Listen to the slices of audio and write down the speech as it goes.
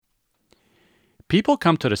People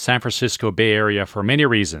come to the San Francisco Bay Area for many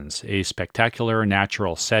reasons: a spectacular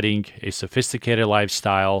natural setting, a sophisticated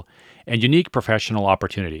lifestyle, and unique professional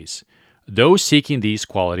opportunities. Those seeking these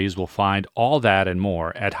qualities will find all that and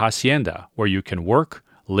more at Hacienda, where you can work,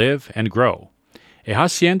 live, and grow. A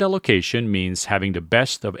Hacienda location means having the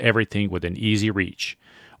best of everything within easy reach.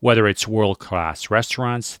 Whether it's world class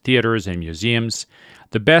restaurants, theaters, and museums,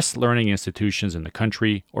 the best learning institutions in the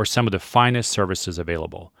country, or some of the finest services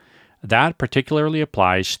available. That particularly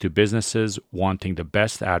applies to businesses wanting the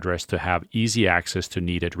best address to have easy access to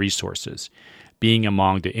needed resources, being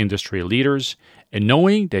among the industry leaders, and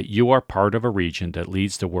knowing that you are part of a region that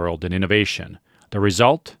leads the world in innovation. The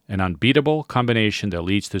result, an unbeatable combination that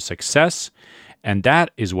leads to success, and that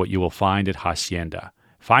is what you will find at Hacienda.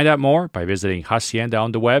 Find out more by visiting Hacienda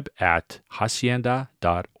on the web at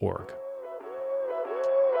hacienda.org.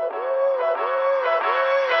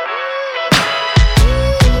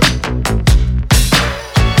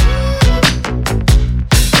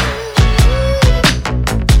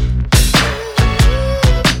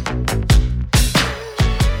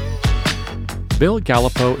 Bill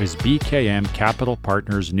Gallipo is BKM Capital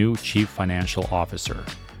Partners' new Chief Financial Officer.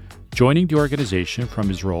 Joining the organization from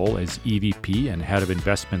his role as EVP and Head of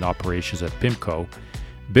Investment Operations at PIMCO,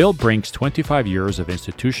 Bill brings 25 years of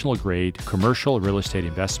institutional-grade commercial real estate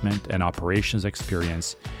investment and operations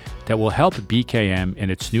experience that will help BKM in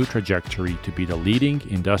its new trajectory to be the leading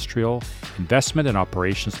industrial investment and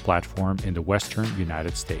operations platform in the Western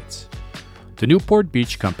United States. The Newport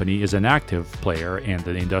Beach Company is an active player in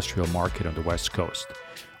the industrial market on the West Coast,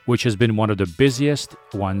 which has been one of the busiest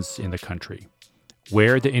ones in the country.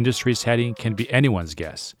 Where the industry is heading can be anyone's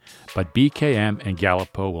guess, but BKM and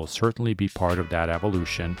Gallipo will certainly be part of that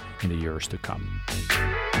evolution in the years to come.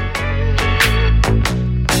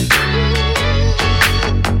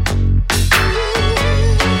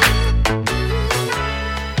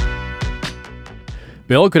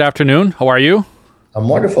 Bill, good afternoon. How are you? I'm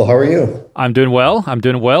wonderful. How are you? I'm doing well.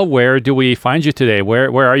 Where do we find you today?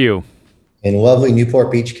 Where are you? In lovely Newport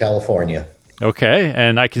Beach, California. Okay.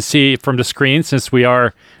 And I can see from the screen, since we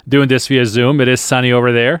are doing this via Zoom, it is sunny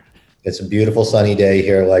over there. It's a beautiful sunny day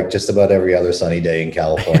here, like just about every other sunny day in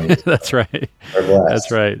California. That's right. We're blessed.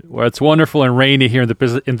 That's right. Well, it's wonderful and rainy here in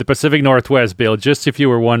the Pacific Northwest, Bill, just if you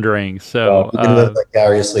were wondering. So you can live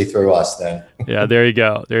vicariously through us then. Yeah, there you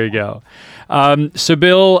go. So,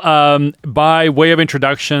 Bill, by way of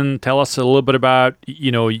introduction, tell us a little bit about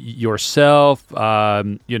yourself.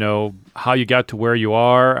 How you got to where you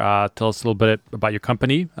are. Tell us a little bit about your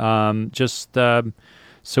company, so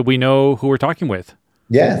we know who we're talking with.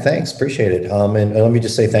 Yeah, thanks. Appreciate it. And let me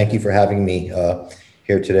just say thank you for having me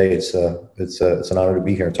here today. It's an honor to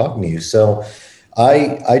be here and talking to you. So,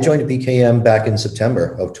 I joined BKM back in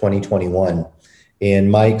September of 2021.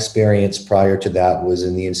 And my experience prior to that was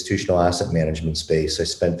in the institutional asset management space. I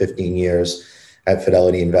spent 15 years at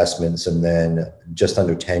Fidelity Investments and then just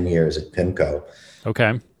under 10 years at PIMCO.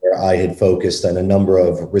 Okay. Where I had focused on a number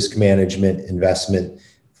of risk management, investment,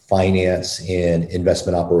 finance, and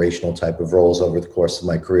investment operational type of roles over the course of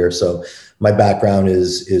my career. So my background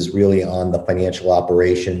is really on the financial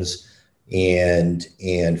operations and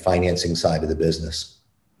financing side of the business.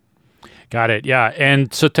 Got it. Yeah.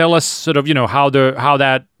 And so tell us sort of, how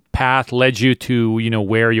that path led you to,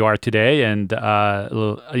 where you are today and,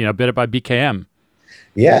 a bit about BKM.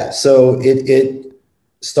 Yeah. So it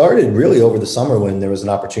started really over the summer when there was an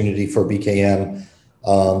opportunity for BKM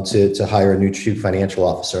to hire a new chief financial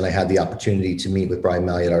officer. And I had the opportunity to meet with Brian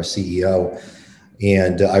Malliot, our CEO.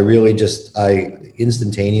 And I really I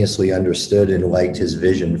instantaneously understood and liked his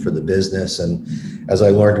vision for the business. And as I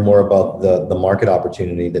learned more about the market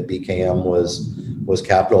opportunity that BKM was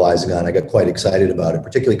capitalizing on, I got quite excited about it,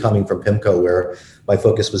 particularly coming from PIMCO, where my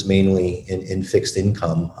focus was mainly in fixed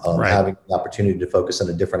income, right. Having the opportunity to focus on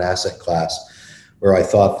a different asset class where I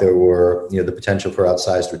thought there were, the potential for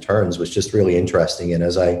outsized returns was just really interesting. And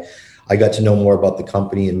as I got to know more about the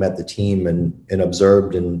company and met the team and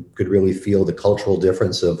observed and could really feel the cultural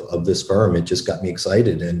difference of this firm, it just got me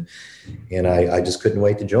excited. And I just couldn't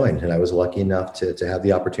wait to join. And I was lucky enough to have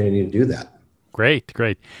the opportunity to do that. Great.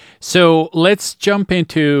 So let's jump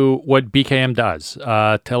into what BKM does.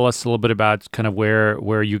 Tell us a little bit about kind of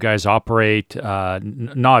where you guys operate,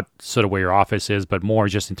 not sort of where your office is, but more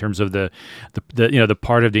just in terms of the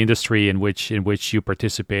part of the industry in which you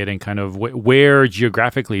participate, and kind of where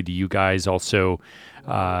geographically do you guys also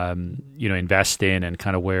invest in, and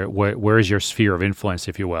kind of where is your sphere of influence,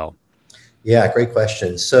 if you will? Yeah, great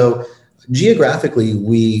question. So geographically,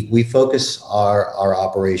 we focus our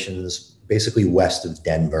operations basically west of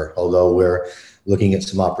Denver, although we're looking at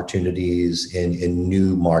some opportunities in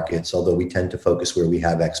new markets, although we tend to focus where we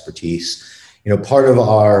have expertise. Part of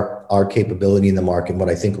our capability in the market, what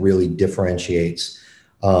I think really differentiates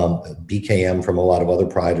BKM from a lot of other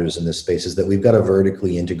providers in this space, is that we've got a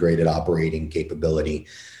vertically integrated operating capability.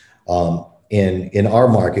 In our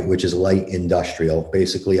market, which is light industrial,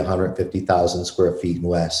 basically 150,000 square feet and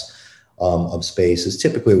less of space is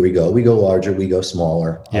typically where we go. We go larger, we go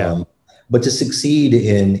smaller. Yeah. But to succeed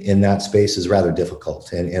in that space is rather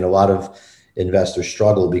difficult. And a lot of investors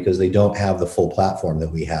struggle because they don't have the full platform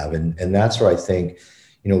that we have. And that's where I think,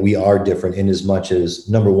 we are different in as much as,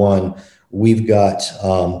 number one, we've got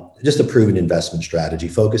just a proven investment strategy.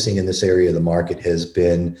 Focusing in this area of the market has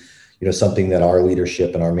been, something that our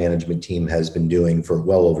leadership and our management team has been doing for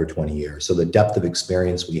well over 20 years. So the depth of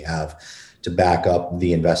experience we have to back up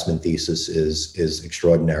the investment thesis is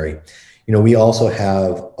extraordinary. We also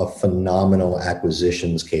have a phenomenal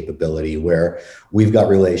acquisitions capability where we've got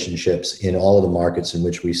relationships in all of the markets in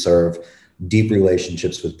which we serve, deep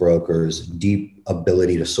relationships with brokers, deep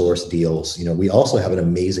ability to source deals. We also have an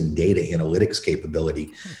amazing data analytics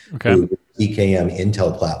capability through the BKM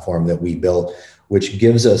Intel platform that we built, which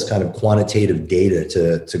gives us kind of quantitative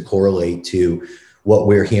data to correlate to what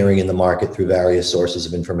we're hearing in the market through various sources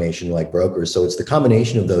of information like brokers. So it's the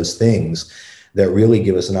combination of those things that really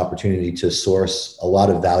give us an opportunity to source a lot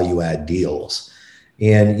of value add deals.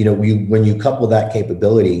 And, when you couple that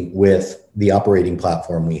capability with the operating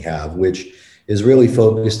platform we have, which is really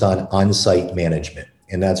focused on on-site management,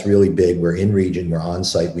 and that's really big. We're in region, we're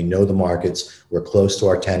on-site, we know the markets, we're close to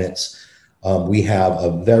our tenants. We have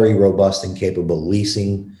a very robust and capable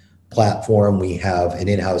leasing platform. We have an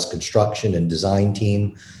in-house construction and design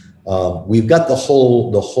team. We've got the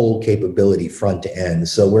whole capability front to end.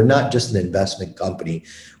 So we're not just an investment company.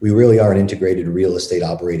 We really are an integrated real estate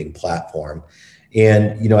operating platform.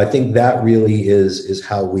 And, I think that really is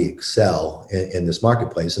how we excel in this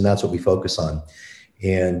marketplace. And that's what we focus on.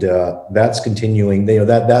 And that's continuing,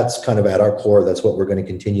 that's kind of at our core. That's what we're going to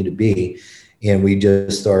continue to be. And we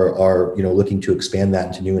just are looking to expand that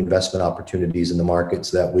into new investment opportunities in the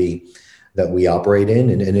markets that we operate in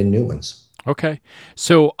and in new ones. Okay.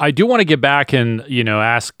 So I do want to get back and,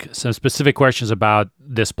 ask some specific questions about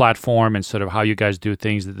this platform and sort of how you guys do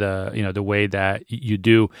things, the way that you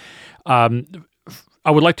do. I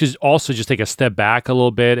would like to also just take a step back a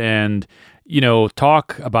little bit and,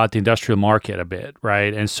 talk about the industrial market a bit,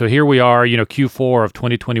 right? And so here we are, Q4 of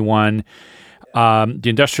 2021. The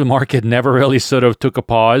industrial market never really sort of took a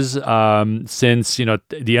pause since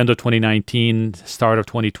the end of 2019, start of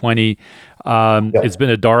 2020. It's been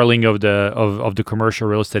a darling of the commercial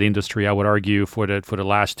real estate industry, I would argue, for the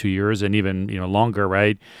last 2 years and even longer,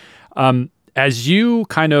 right? As you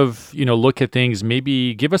kind of look at things,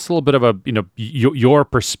 maybe give us a little bit of a your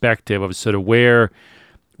perspective of sort of where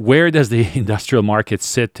does the industrial market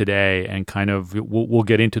sit today, and kind of we'll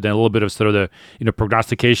get into that a little bit of sort of the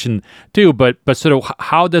prognostication too, but sort of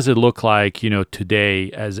how does it look like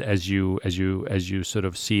today as you sort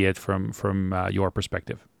of see it from your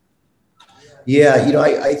perspective? Yeah,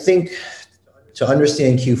 I think to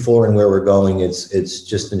understand Q4 and where we're going, it's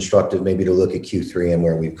just instructive maybe to look at Q3 and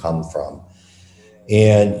where we've come from.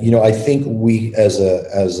 And I think we as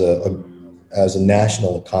a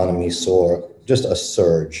national economy saw just a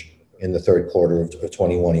surge in the third quarter of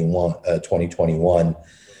 2021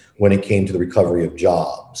 when it came to the recovery of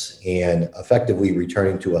jobs and effectively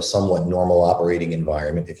returning to a somewhat normal operating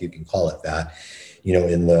environment, if you can call it that,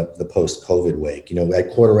 in the post-COVID wake.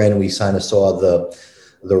 At quarter end, we kind of saw the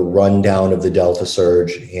rundown of the Delta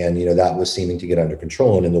surge, and that was seeming to get under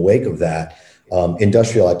control. And in the wake of that,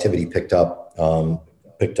 industrial activity picked up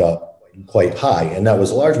quite high, and that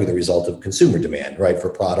was largely the result of consumer demand, right, for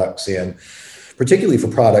products, and particularly for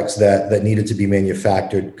products that needed to be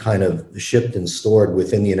manufactured, kind of shipped and stored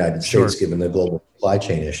within the United States, given the global supply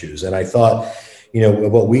chain issues. And I thought,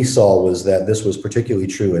 what we saw was that this was particularly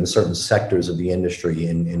true in certain sectors of the industry,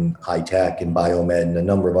 in high tech and biomed and a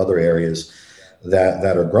number of other areas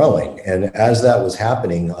that are growing. And as that was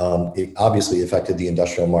happening, it obviously affected the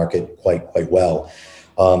industrial market quite well.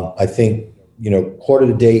 I think, quarter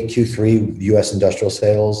to date, Q3, U.S. industrial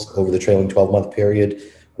sales over the trailing 12-month period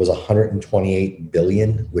was $128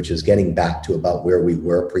 billion, which is getting back to about where we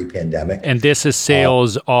were pre-pandemic. And this is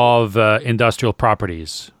sales of industrial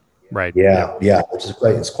properties, right? Yeah, which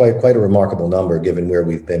is quite a remarkable number given where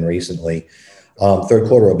we've been recently. Third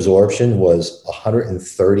quarter absorption was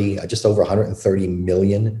just over 130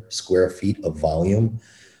 million square feet of volume,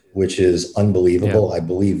 which is unbelievable. Yeah. I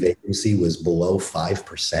believe vacancy was below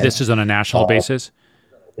 5%. This is on a national basis?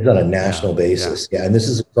 It's on a national basis. Yeah. And this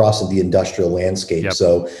is across the industrial landscape. Yep.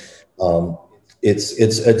 So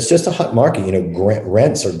it's just a hot market.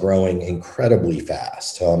 Rents are growing incredibly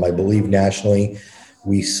fast. I believe nationally,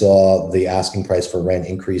 we saw the asking price for rent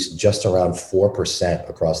increase just around 4%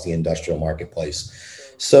 across the industrial marketplace.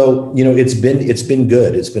 So, it's been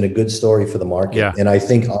good. It's been a good story for the market. Yeah. And I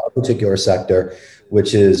think our particular sector,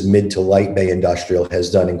 which is mid to light bay industrial, has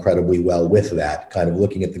done incredibly well with that, kind of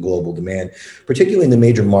looking at the global demand, particularly in the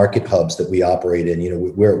major market hubs that we operate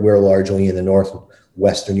in. We're largely in the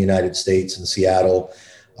northwestern United States in Seattle.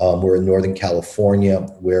 We're in Northern California.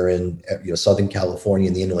 We're in Southern California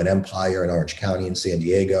in the Inland Empire, in Orange County, in San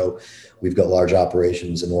Diego. We've got large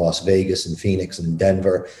operations in Las Vegas and Phoenix and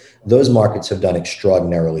Denver. Those markets have done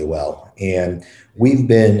extraordinarily well. And we've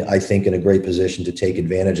been, I think, in a great position to take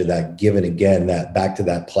advantage of that, given, again, that back to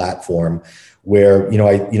that platform where,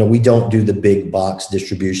 we don't do the big box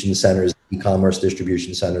distribution centers, e-commerce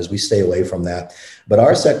distribution centers. We stay away from that. But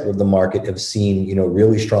our sector of the market have seen,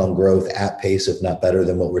 really strong growth at pace, if not better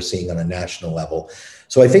than what we're seeing on a national level.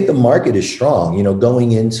 So I think the market is strong,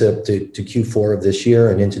 going into to Q4 of this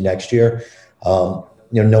year and into next year. No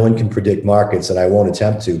one can predict markets, and I won't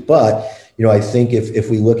attempt to. But I think if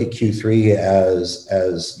we look at Q3 as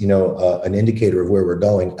an indicator of where we're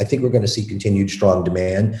going, I think we're going to see continued strong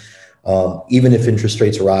demand. Even if interest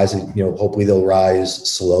rates rise, hopefully they'll rise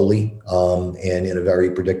slowly and in a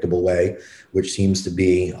very predictable way, which seems to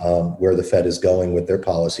be where the Fed is going with their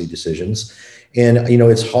policy decisions. And,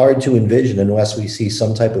 it's hard to envision unless we see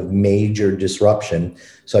some type of major disruption,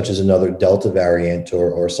 such as another Delta variant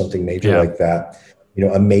or something major like that,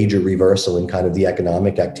 a major reversal in kind of the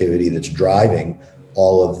economic activity that's driving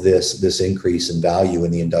all of this increase in value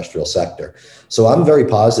in the industrial sector. So I'm very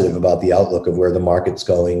positive about the outlook of where the market's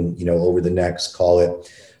going, over the next, call it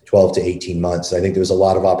 12 to 18 months. I think there's a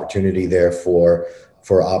lot of opportunity there for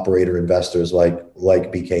operator investors like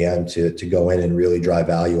BKM to go in and really drive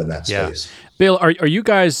value in that space. Yeah. Bill, are you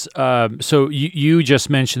guys? So you just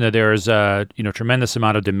mentioned that there is a tremendous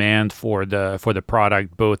amount of demand for the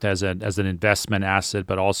product, both as an investment asset,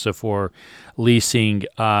 but also for leasing.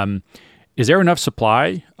 Is there enough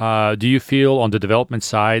supply? Do you feel on the development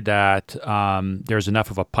side that there's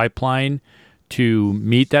enough of a pipeline to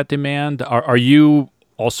meet that demand? Are you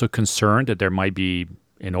also concerned that there might be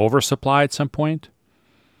an oversupply at some point?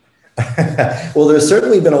 Well, there's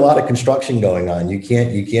certainly been a lot of construction going on. You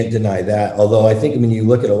can't deny that. Although I think when you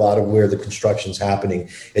look at a lot of where the construction's happening,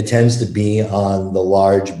 it tends to be on the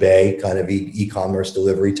large bay kind of e-commerce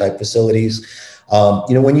delivery type facilities.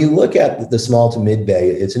 When you look at the small to mid bay,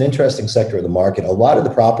 it's an interesting sector of the market. A lot of the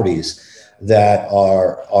properties that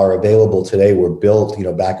are available today were built,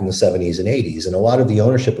 back in the 70s and 80s, and a lot of the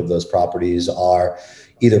ownership of those properties are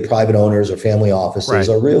either private owners or family offices,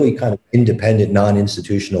 or really kind of independent,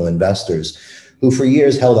 non-institutional investors who for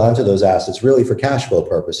years held onto those assets really for cash flow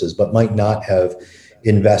purposes, but might not have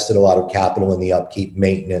invested a lot of capital in the upkeep,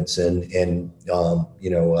 maintenance, and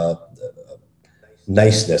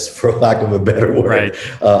niceness, for lack of a better word,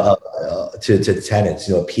 to tenants,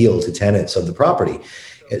 appeal to tenants of the property.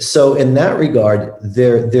 So in that regard,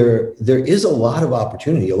 there is a lot of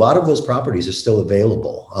opportunity. A lot of those properties are still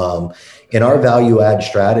available. And our value add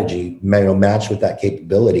strategy, matched with that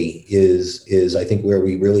capability, is I think where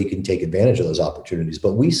we really can take advantage of those opportunities.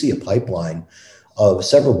 But we see a pipeline of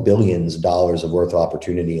several billions of dollars of worth of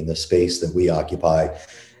opportunity in the space that we occupy.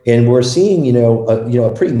 And we're seeing, a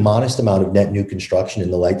pretty modest amount of net new construction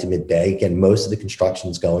in the light to mid bay. Again, most of the construction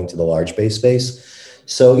is going to the large bay space.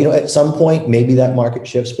 So, at some point, maybe that market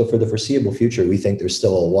shifts, but for the foreseeable future, we think there's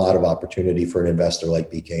still a lot of opportunity for an investor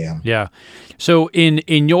like BKM. Yeah. So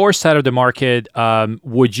in your side of the market,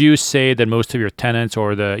 would you say that most of your tenants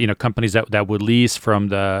or the companies that would lease from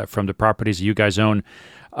the properties you guys own,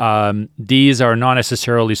 these are not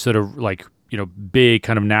necessarily sort of like, big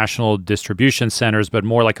kind of national distribution centers, but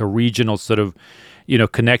more like a regional sort of,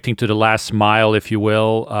 connecting to the last mile, if you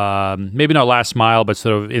will, maybe not last mile, but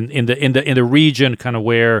sort of in the region, kind of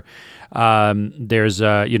where there's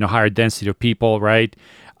higher density of people, right?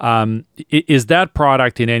 Is that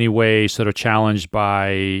product in any way sort of challenged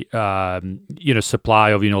by supply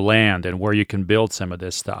of land and where you can build some of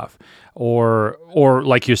this stuff, or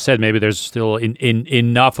like you said, maybe there's still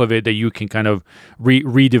enough of it that you can kind of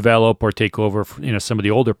redevelop or take over some of the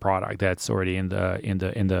older product that's already in the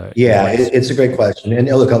it's a great question. And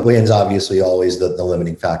look, land's obviously always the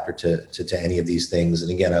limiting factor to any of these things. And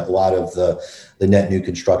again, a lot of the net new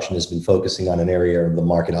construction has been focusing on an area of the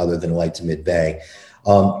market other than light to mid bay.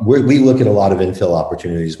 We look at a lot of infill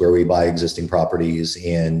opportunities where we buy existing properties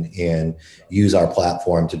and use our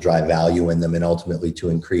platform to drive value in them and ultimately to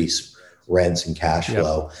increase rents and cash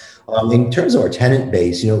flow. In terms of our tenant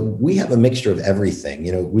base, we have a mixture of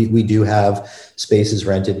everything. We do have spaces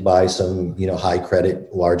rented by some, high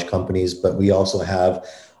credit, large companies, but we also have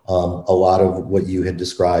a lot of what you had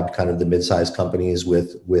described, kind of the mid-sized companies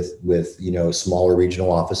with smaller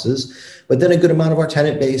regional offices. But then a good amount of our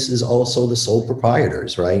tenant base is also the sole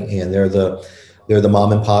proprietors, right? And they're the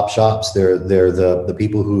mom and pop shops. They're the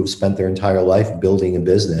people who have spent their entire life building a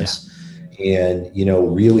business, and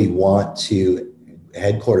really want to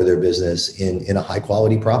headquarter their business in a high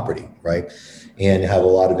quality property, right? And have a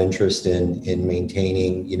lot of interest in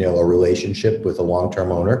maintaining a relationship with a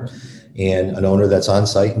long-term owner, and an owner that's on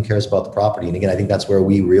site and cares about the property. And again, I think that's where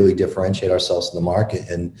we really differentiate ourselves in the market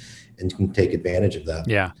and can take advantage of that.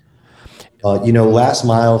 Yeah. Last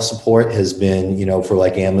mile support has been, for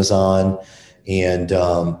like Amazon and,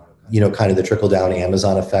 kind of the trickle down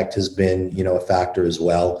Amazon effect has been, a factor as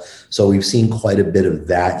well. So we've seen quite a bit of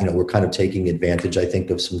that. We're kind of taking advantage, I think,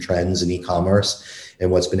 of some trends in e-commerce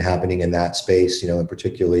and what's been happening in that space, and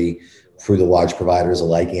particularly through the large providers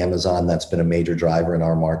like Amazon. That's been a major driver in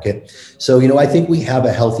our market. So, I think we have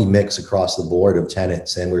a healthy mix across the board of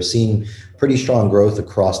tenants, and we're seeing pretty strong growth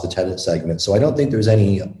across the tenant segment. So I don't think there's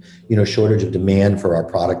any, shortage of demand for our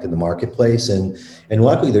product in the marketplace. And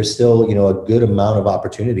luckily there's still, a good amount of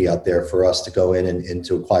opportunity out there for us to go in and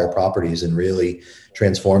to acquire properties and really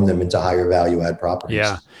transform them into higher value add properties.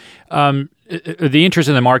 Yeah. The interest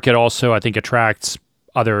in the market also, I think, attracts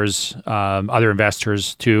others, other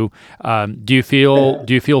investors too. Do you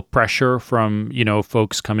feel pressure from,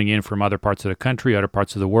 folks coming in from other parts of the country, other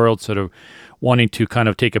parts of the world, sort of wanting to kind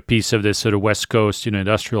of take a piece of this sort of West Coast,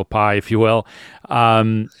 industrial pie, if you will?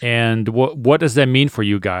 And what does that mean for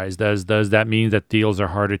you guys? Does that mean that deals are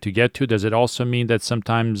harder to get to? Does it also mean that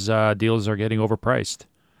sometimes deals are getting overpriced?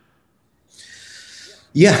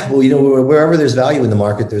 Yeah, well, wherever there's value in the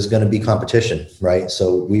market, there's going to be competition, right?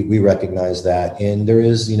 So we recognize that, and there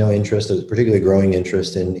is, interest, particularly growing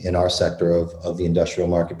interest in our sector of the industrial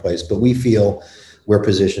marketplace. But we feel we're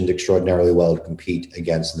positioned extraordinarily well to compete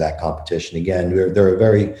against that competition. Again, there are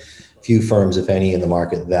very few firms, if any, in the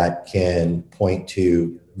market that can point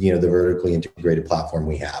to, the vertically integrated platform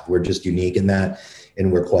we have. We're just unique in that,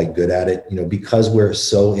 and we're quite good at it. Because we're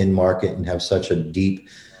so in market and have such a deep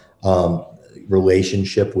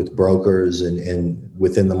relationship with brokers and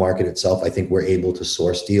within the market itself, I think we're able to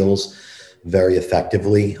source deals very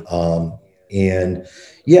effectively. And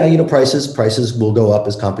yeah, prices will go up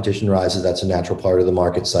as competition rises. That's a natural part of the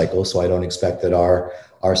market cycle. So I don't expect that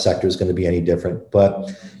our sector is going to be any different.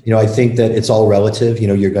 But, I think that it's all relative.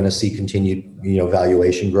 You're going to see continued,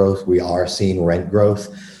 valuation growth. We are seeing rent growth.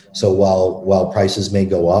 So while prices may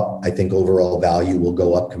go up, I think overall value will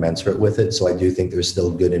go up commensurate with it. So I do think there's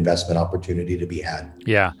still good investment opportunity to be had.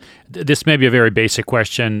 Yeah. This may be a very basic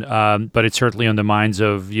question, but it's certainly on the minds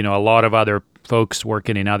of, a lot of other folks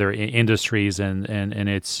working in other industries, and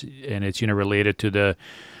it's related to the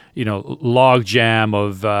log jam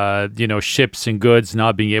of ships and goods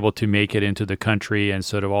not being able to make it into the country, and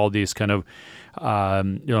sort of all these kind of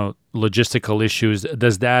logistical issues.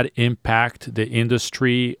 Does that impact the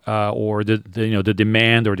industry or the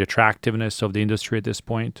demand or the attractiveness of the industry at this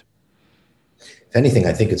point? If anything,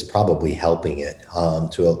 I think it's probably helping it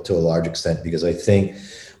to a large extent, because I think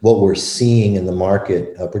what we're seeing in the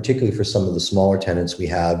market, particularly for some of the smaller tenants we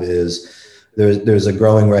have, is there's a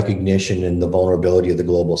growing recognition in the vulnerability of the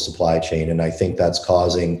global supply chain, and I think that's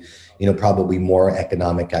causing probably more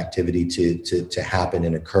economic activity to happen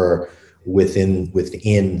and occur within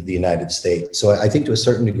the United States. So I think to a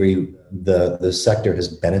certain degree, the sector has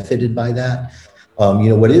benefited by that.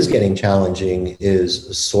 What is getting challenging is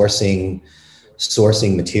sourcing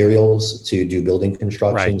materials to do building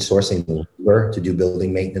construction, right. Sourcing labor to do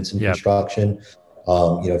building maintenance and construction.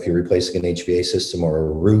 If you're replacing an HVAC system or a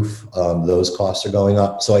roof, those costs are going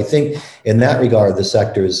up. So I think in that regard, the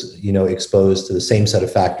sector is, exposed to the same set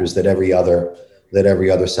of factors that every other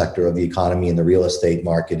sector of the economy and the real estate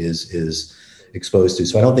market is exposed to.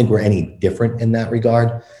 So I don't think we're any different in that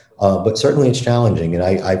regard. But certainly it's challenging, and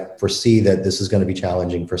I foresee that this is going to be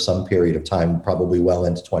challenging for some period of time, probably well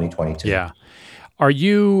into 2022. Yeah. Are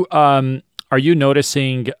you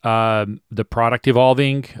noticing the product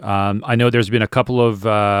evolving? I know there's been a couple of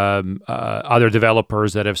other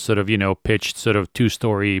developers that have sort of, pitched sort of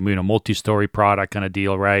two-story, multi-story product kind of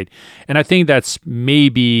deal, right? And I think that's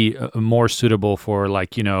maybe more suitable for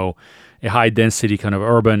a high-density kind of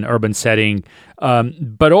urban setting.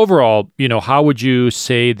 But overall, how would you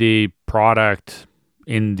say the product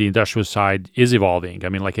in the industrial side is evolving? I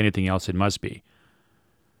mean, like anything else, it must be.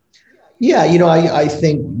 Yeah, I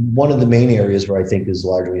think one of the main areas where I think is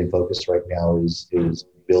largely in focus right now is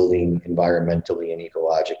building environmentally and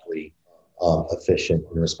ecologically efficient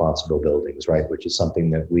and responsible buildings, right? Which is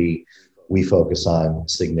something that we focus on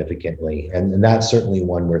significantly, and that's certainly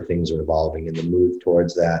one where things are evolving, and the move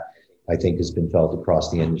towards that, I think, has been felt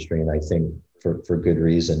across the industry, and I think for good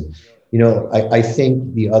reason. I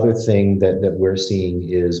think the other thing that we're seeing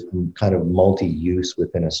is kind of multi-use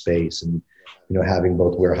within a space, and having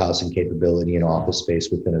both warehousing capability and office space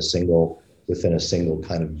within a single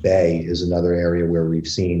kind of bay is another area where we've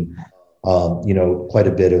seen quite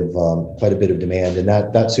a bit of demand, and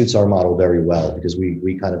that suits our model very well, because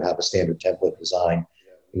we kind of have a standard template design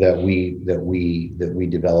that we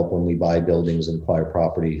develop when we buy buildings and acquire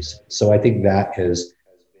properties. So I think that has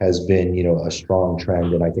been a strong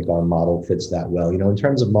trend, and I think our model fits that well. In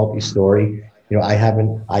terms of multi-story, I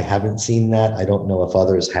haven't seen that. I don't know if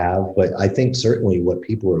others have, but I think certainly what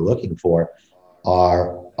people are looking for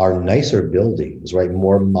are nicer buildings, right?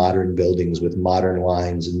 More modern buildings with modern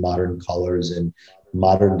lines and modern colors and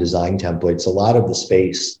modern design templates. A lot of the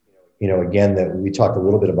space, again, that we talked a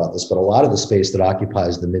little bit about this, but a lot of the space that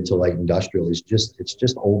occupies the mid to light industrial it's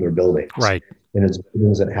just older buildings. Right. And it's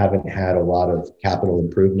buildings that haven't had a lot of capital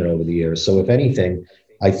improvement over the years. So if anything,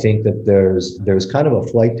 I think that there's kind of a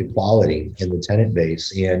flight to quality in the tenant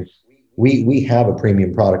base. And we have a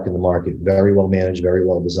premium product in the market, very well managed, very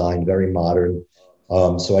well designed, very modern.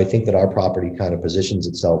 So I think that our property kind of positions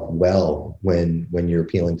itself well when you're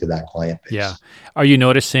appealing to that client base. Yeah. Are you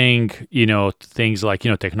noticing, things like,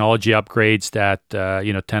 technology upgrades that,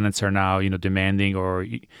 tenants are now, demanding, or,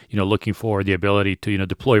 looking for the ability to,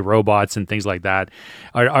 deploy robots and things like that?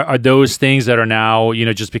 Are those things that are now,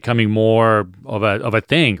 just becoming more of a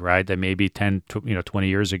thing, right? That maybe 10, 20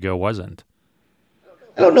 years ago wasn't?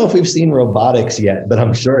 I don't know if we've seen robotics yet, but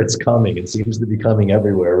I'm sure it's coming. It seems to be coming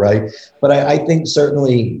everywhere, right? But I think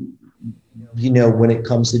certainly, when it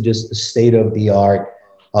comes to just the state-of-the-art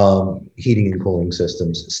heating and cooling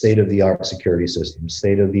systems, state-of-the-art security systems,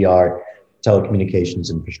 state-of-the-art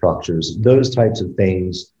telecommunications infrastructures, those types of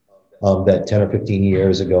things that 10 or 15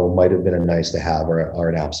 years ago might have been a nice to have are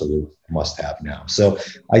an absolute must have now. So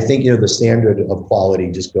I think, the standard of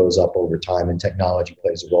quality just goes up over time, and technology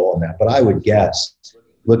plays a role in that. But I would guess,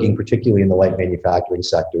 looking particularly in the light manufacturing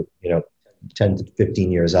sector, 10 to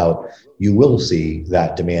 15 years out, you will see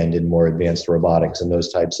that demand in more advanced robotics and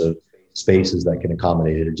those types of spaces that can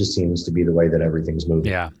accommodate it. It just seems to be the way that everything's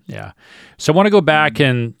moving. Yeah. So I want to go back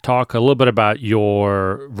and talk a little bit about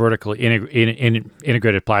your vertically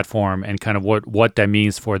integrated platform and kind of what that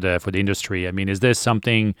means for the industry. I mean, is this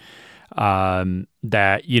something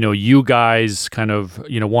that you guys kind of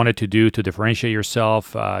wanted to do to differentiate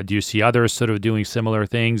yourself? Do you see others sort of doing similar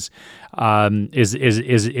things? Is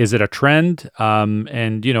it a trend?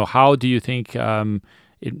 And how do you think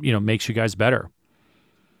it makes you guys better?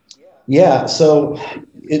 Yeah, so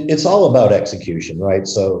it's all about execution, right?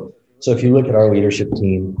 So if you look at our leadership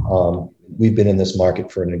team, we've been in this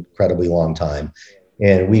market for an incredibly long time,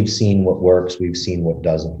 and we've seen what works, we've seen what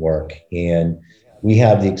doesn't work, and we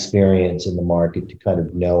have the experience in the market to kind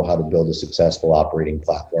of know how to build a successful operating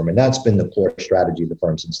platform. And that's been the core strategy of the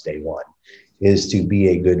firm since day one, is to be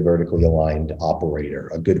a good vertically aligned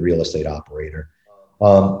operator, a good real estate operator.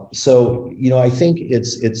 So I think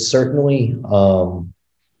it's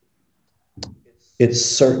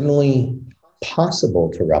certainly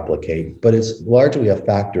possible to replicate, but it's largely a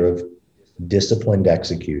factor of disciplined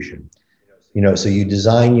execution. So you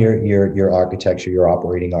design your architecture, your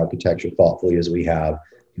operating architecture thoughtfully, as we have,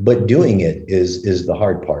 but doing it is the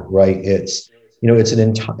hard part, right? It's an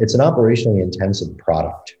operationally intensive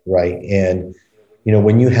product, right? And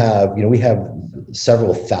when we have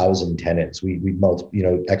several thousand tenants, we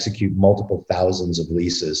execute multiple thousands of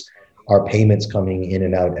leases. Our payments coming in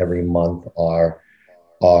and out every month are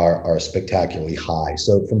spectacularly high.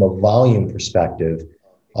 So from a volume perspective,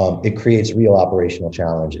 it creates real operational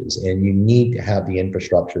challenges, and you need to have the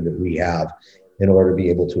infrastructure that we have in order to be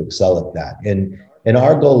able to excel at that. And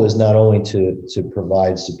our goal is not only to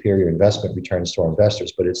provide superior investment returns to our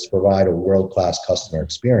investors, but it's to provide a world-class customer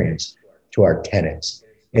experience to our tenants.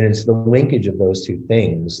 And it's the linkage of those two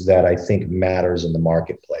things that I think matters in the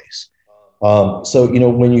marketplace. So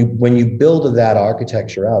when you build that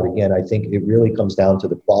architecture out, again, I think it really comes down to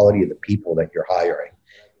the quality of the people that you're hiring.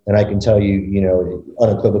 And I can tell you,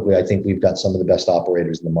 unequivocally, I think we've got some of the best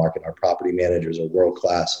operators in the market. Our property managers are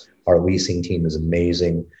world-class. Our leasing team is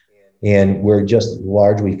amazing. And we're just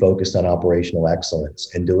largely focused on operational excellence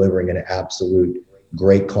and delivering an absolute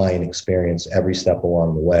great client experience every step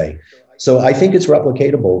along the way. So I think it's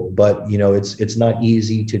replicatable, but it's not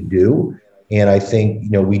easy to do. And I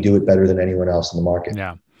think, we do it better than anyone else in the market.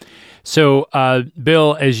 Yeah. So,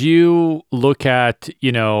 Bill, as you look at,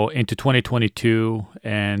 into 2022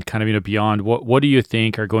 and kind of, beyond, what do you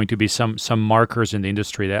think are going to be some markers in the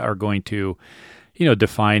industry that are going to,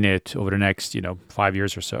 define it over the next, 5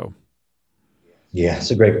 years or so? Yeah,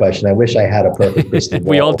 it's a great question. I wish I had a perfect crystal ball.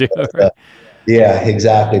 We all do. Right? Yeah,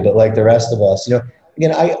 exactly. But like the rest of us,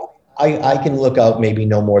 again, I can look out maybe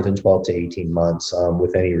no more than 12 to 18 months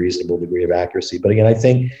with any reasonable degree of accuracy. But again, I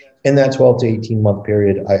think in that 12 to 18 month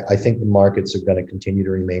period, I think the markets are going to continue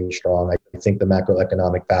to remain strong. I think the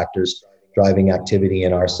macroeconomic factors driving activity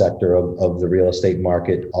in our sector of the real estate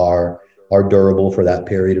market are durable for that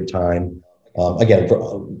period of time. Again,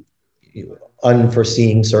 for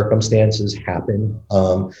unforeseen circumstances happen.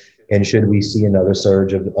 And should we see another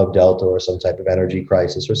surge of Delta or some type of energy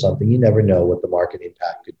crisis or something, you never know what the market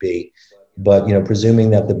impact could be. But,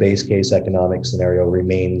 presuming that the base case economic scenario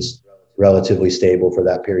remains relatively stable for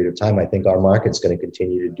that period of time, I think our market's going to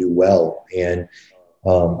continue to do well. And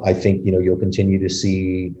I think, you'll continue to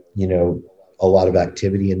see, a lot of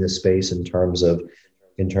activity in this space in terms of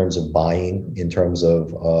buying, in terms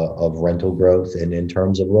of rental growth, and in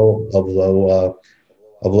terms of low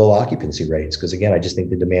occupancy rates. Because again, I just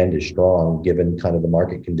think the demand is strong given kind of the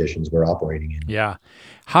market conditions we're operating in. Yeah.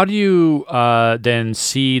 How do you then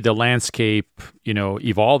see the landscape,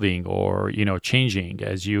 evolving or, changing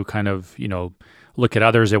as you kind of, look at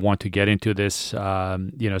others that want to get into this,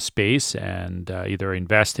 space and either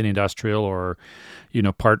invest in industrial or,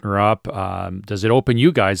 partner up? Does it open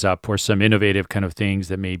you guys up for some innovative kind of things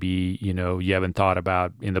that maybe, you haven't thought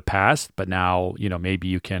about in the past, but now, maybe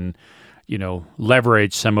you can,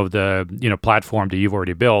 leverage some of the, platform that you've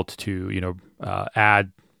already built to,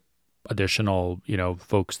 add additional,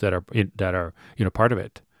 folks that are part of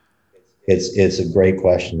it? It's a great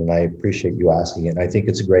question, and I appreciate you asking it. And I think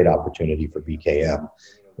it's a great opportunity for BKM.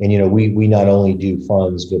 And we not only do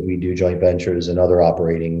funds, but we do joint ventures and other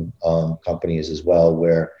operating companies as well,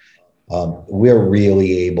 where we're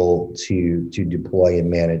really able to deploy and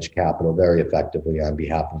manage capital very effectively on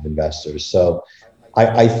behalf of investors. So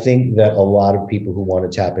I think that a lot of people who want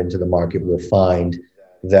to tap into the market will find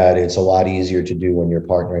that it's a lot easier to do when you're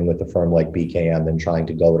partnering with a firm like BKM than trying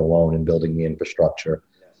to go it alone and building the infrastructure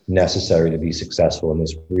necessary to be successful in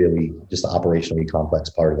this really just operationally complex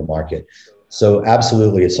part of the market. So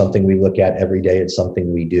absolutely, it's something we look at every day. It's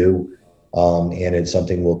something we do, and it's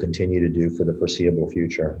something we'll continue to do for the foreseeable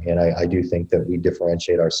future. And I do think that we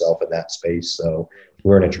differentiate ourselves in that space. So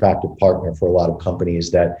we're an attractive partner for a lot of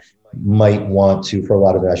companies that might want to, for a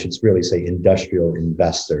lot of, I should really say, industrial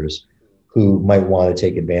investors who might want to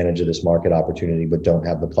take advantage of this market opportunity but don't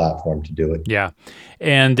have the platform to do it. Yeah.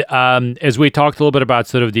 And as we talked a little bit about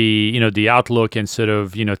sort of the, the outlook and sort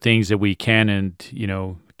of, things that we can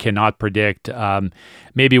and, cannot predict,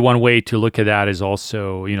 maybe one way to look at that is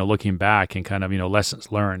also, looking back and kind of, lessons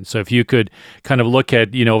learned. So if you could kind of look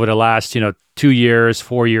at, over the last, 2 years,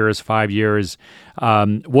 4 years, 5 years,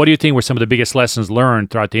 what do you think were some of the biggest lessons learned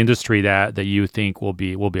throughout the industry that you think will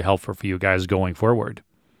be helpful for you guys going forward?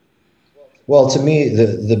 Well, to me,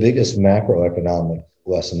 the biggest macroeconomic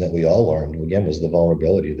lesson that we all learned, again, was the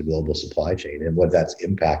vulnerability of the global supply chain and what that's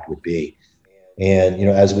impact would be. And,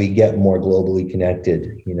 as we get more globally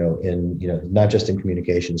connected, not just in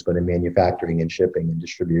communications, but in manufacturing and shipping and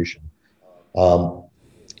distribution,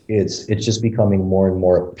 it's just becoming more and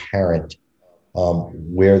more apparent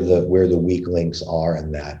where the weak links are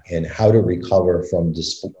in that, and how to recover from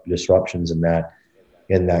disruptions in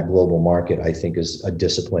that global market, I think, is a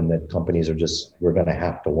discipline that companies we're going to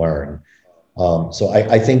have to learn. So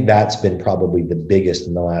I think that's been probably the biggest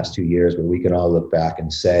in the last 2 years, where we can all look back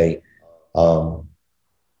and say,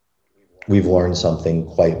 we've learned something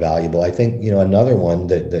quite valuable. I think, another one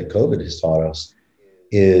that COVID has taught us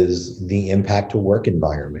is the impact to work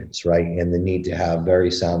environments, right? And the need to have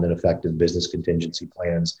very sound and effective business contingency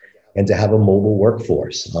plans, and to have a mobile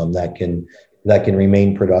workforce that can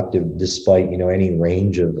remain productive despite, any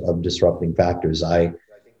range of disrupting factors. I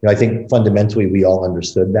think fundamentally we all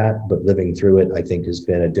understood that, but living through it, I think, has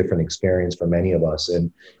been a different experience for many of us.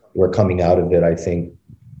 And we're coming out of it, I think,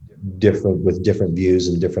 with different views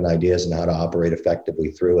and different ideas on how to operate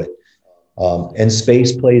effectively through it. And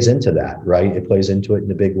space plays into that, right? It plays into it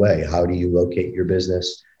in a big way. How do you locate your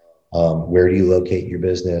business? Where do you locate your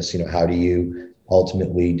business? How do you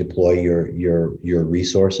ultimately deploy your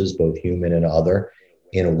resources, both human and other,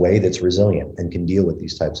 in a way that's resilient and can deal with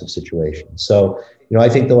these types of situations? So, I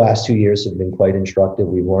think the last 2 years have been quite instructive.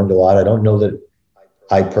 We've learned a lot. I don't know that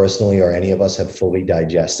I personally or any of us have fully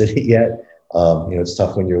digested it yet. It's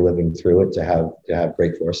tough when you're living through it to have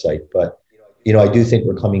great foresight. But I do think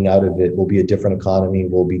we're coming out of it. We'll be a different economy.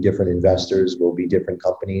 We'll be different investors. We'll be different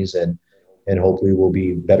companies, and hopefully we'll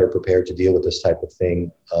be better prepared to deal with this type of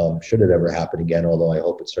thing should it ever happen again, although I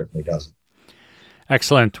hope it certainly doesn't.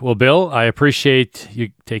 Excellent. Well, Bill, I appreciate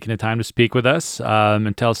you taking the time to speak with us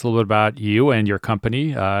and tell us a little bit about you and your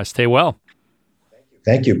company. Stay well.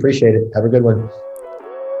 Thank you. Appreciate it. Have a good one.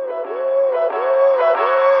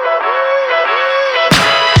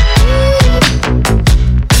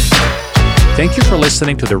 Thank you for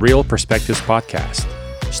listening to the Real Perspectives podcast.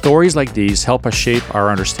 Stories like these help us shape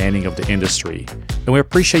our understanding of the industry, and we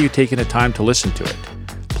appreciate you taking the time to listen to it.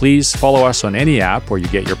 Please follow us on any app where you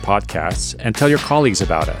get your podcasts and tell your colleagues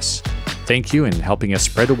about us. Thank you in helping us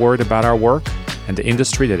spread the word about our work and the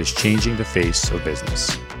industry that is changing the face of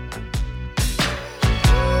business.